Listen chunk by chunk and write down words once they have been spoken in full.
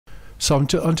So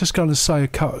I'm just going to say a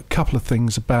couple of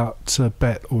things about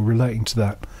BETT or relating to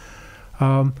that.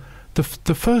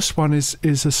 The first one is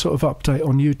a sort of update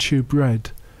on YouTube Red,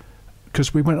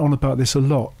 because we went on about this a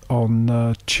lot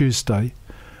on Tuesday,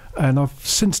 and I've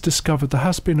since discovered there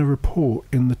has been a report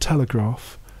in the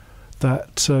Telegraph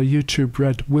that YouTube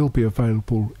Red will be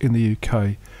available in the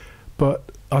UK, but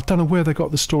I don't know where they got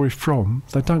the story from.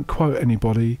 They don't quote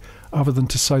anybody other than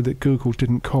to say that Google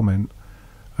didn't comment,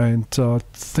 and I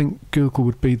think Google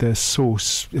would be their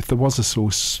source if there was a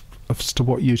source as to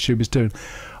what YouTube is doing.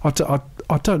 I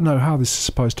don't know how this is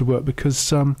supposed to work,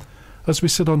 because as we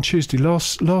said on Tuesday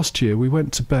last year, we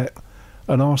went to BETT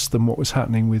and asked them what was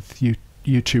happening with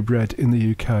YouTube Red in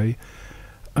the UK,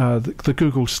 the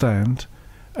Google stand,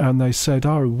 and they said,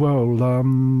 oh well,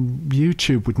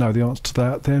 YouTube would know the answer to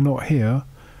that, they're not here,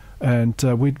 and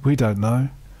we don't know.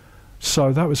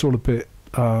 So that was all a bit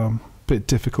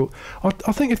difficult.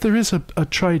 I think if there is a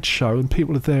trade show and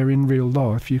people are there in real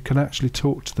life, you can actually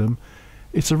talk to them.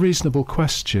 It's a reasonable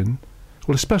question.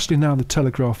 Well, especially now the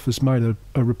Telegraph has made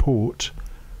a report.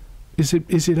 Is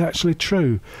it actually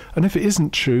true? And if it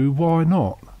isn't true, why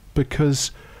not?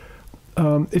 Because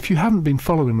if you haven't been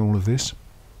following all of this,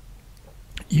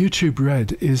 YouTube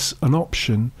Red is an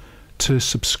option to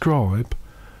subscribe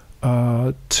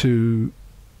to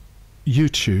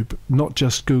YouTube, not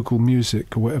just Google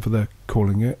Music or whatever they're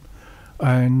calling it,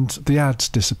 and the ads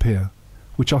disappear,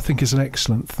 which I think is an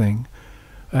excellent thing.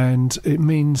 And it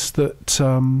means that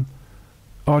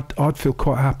I'd feel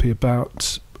quite happy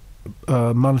about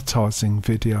monetising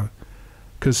video,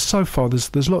 because so far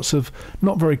there's lots of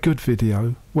not very good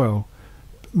video, well,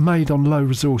 made on low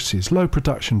resources, low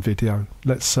production video,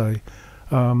 let's say,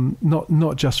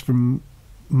 not just from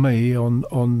me on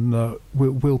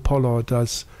Will Pollard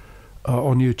as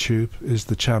on YouTube is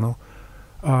the channel,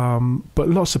 but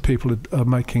lots of people are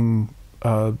making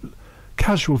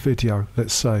casual video,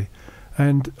 let's say.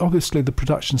 And obviously the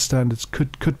production standards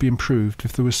could be improved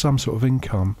if there was some sort of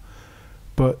income.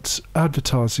 But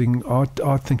advertising,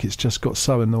 I think it's just got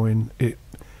so annoying, it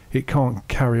can't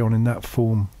carry on in that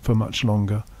form for much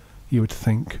longer, you would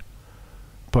think.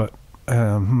 But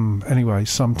anyway,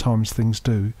 sometimes things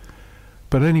do.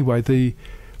 But anyway, the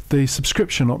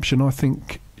subscription option, I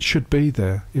think, should be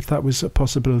there if that was a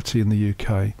possibility in the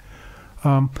UK.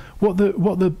 What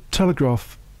the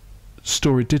Telegraph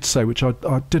story did say, which I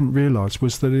didn't realise,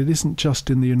 was that it isn't just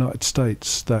in the United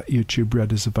States that YouTube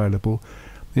Red is available.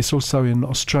 It's also in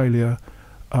Australia,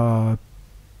 New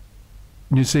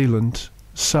Zealand,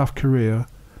 South Korea,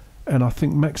 and I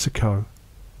think Mexico.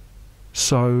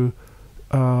 So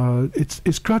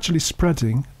it's gradually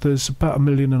spreading. There's about 1.5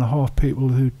 million people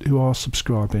who are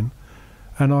subscribing,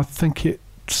 and I think it's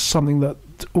something that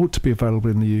ought to be available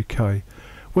in the UK.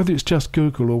 Whether it's just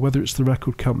Google or whether it's the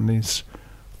record companies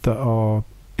that are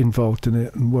involved in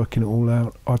it and working it all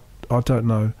out, I don't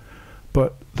know.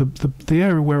 But the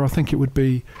area where I think it would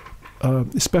be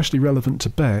especially relevant to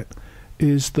BETT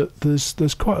is that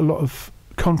there's quite a lot of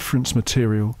conference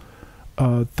material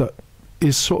that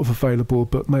is sort of available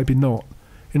but maybe not.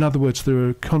 In other words, there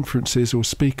are conferences or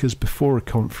speakers before a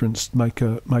conference make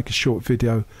a short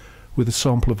video with a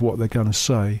sample of what they're going to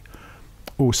say,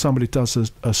 or somebody does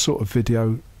a sort of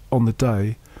video on the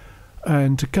day.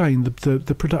 And again,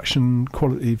 the production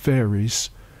quality varies,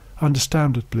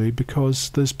 understandably, because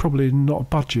there's probably not a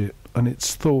budget, and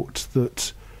it's thought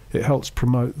that it helps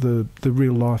promote the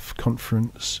real life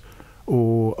conference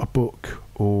or a book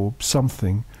or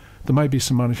something. There may be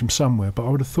some money from somewhere, but I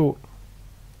would have thought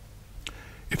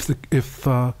if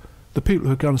the people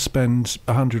who are going to spend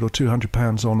 £100 or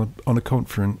 £200 on a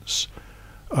conference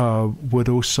would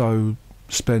also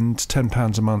spend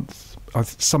 £10 a month,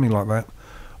 something like that,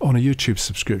 on a YouTube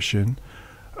subscription,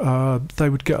 they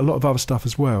would get a lot of other stuff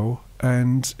as well,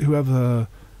 and whoever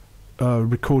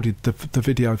recorded the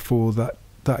video for that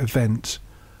event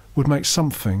would make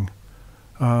something.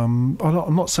 I'm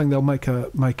not saying they'll make a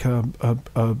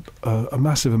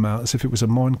massive amount as if it was a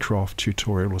Minecraft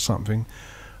tutorial or something,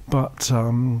 but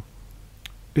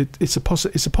it's a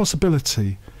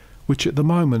possibility, which at the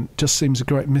moment just seems a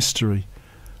great mystery.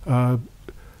 And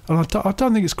I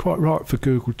don't think it's quite right for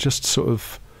Google just to sort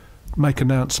of make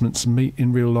announcements and meet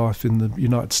in real life in the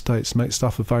United States, make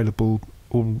stuff available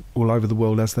all over the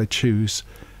world as they choose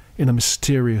in a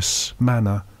mysterious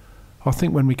manner. I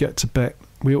think when we get to BETT,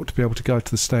 we ought to be able to go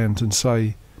to the stand and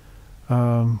say,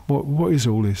 what is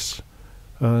all this?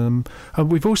 And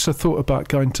we've also thought about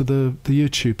going to the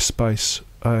YouTube space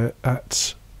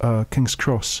at King's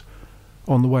Cross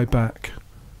on the way back.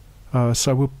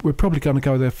 So we're probably going to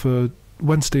go there for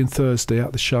Wednesday and Thursday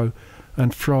at the show,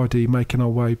 and Friday making our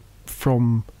way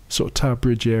from sort of Tower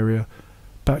Bridge area,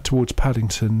 back towards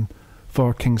Paddington,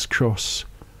 via King's Cross.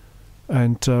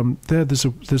 And there's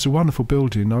a wonderful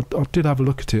building. I did have a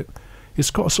look at it.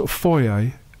 It's got a sort of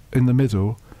foyer in the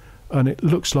middle, and it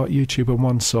looks like YouTube on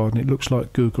one side, and it looks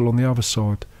like Google on the other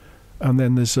side. And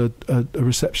then there's a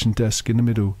reception desk in the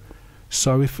middle.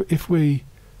 So if we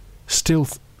still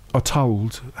are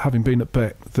told, having been at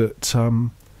BETT, that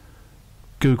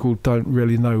Google don't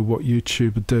really know what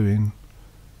YouTube are doing,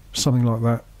 something like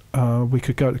that, we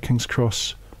could go to King's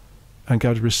Cross and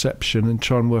go to reception and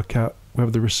try and work out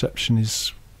whether the reception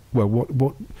is, well,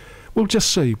 what we'll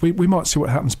just see. We might see what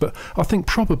happens, but I think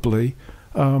probably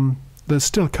there's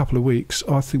still a couple of weeks.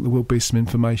 I think there will be some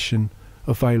information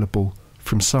available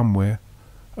from somewhere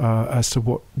as to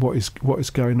what is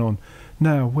going on.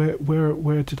 Now, where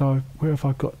have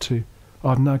I got to?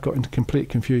 I've now got into complete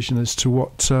confusion as to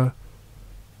what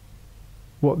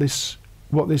this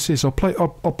is. I'll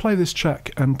play this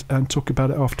track and talk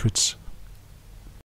about it afterwards.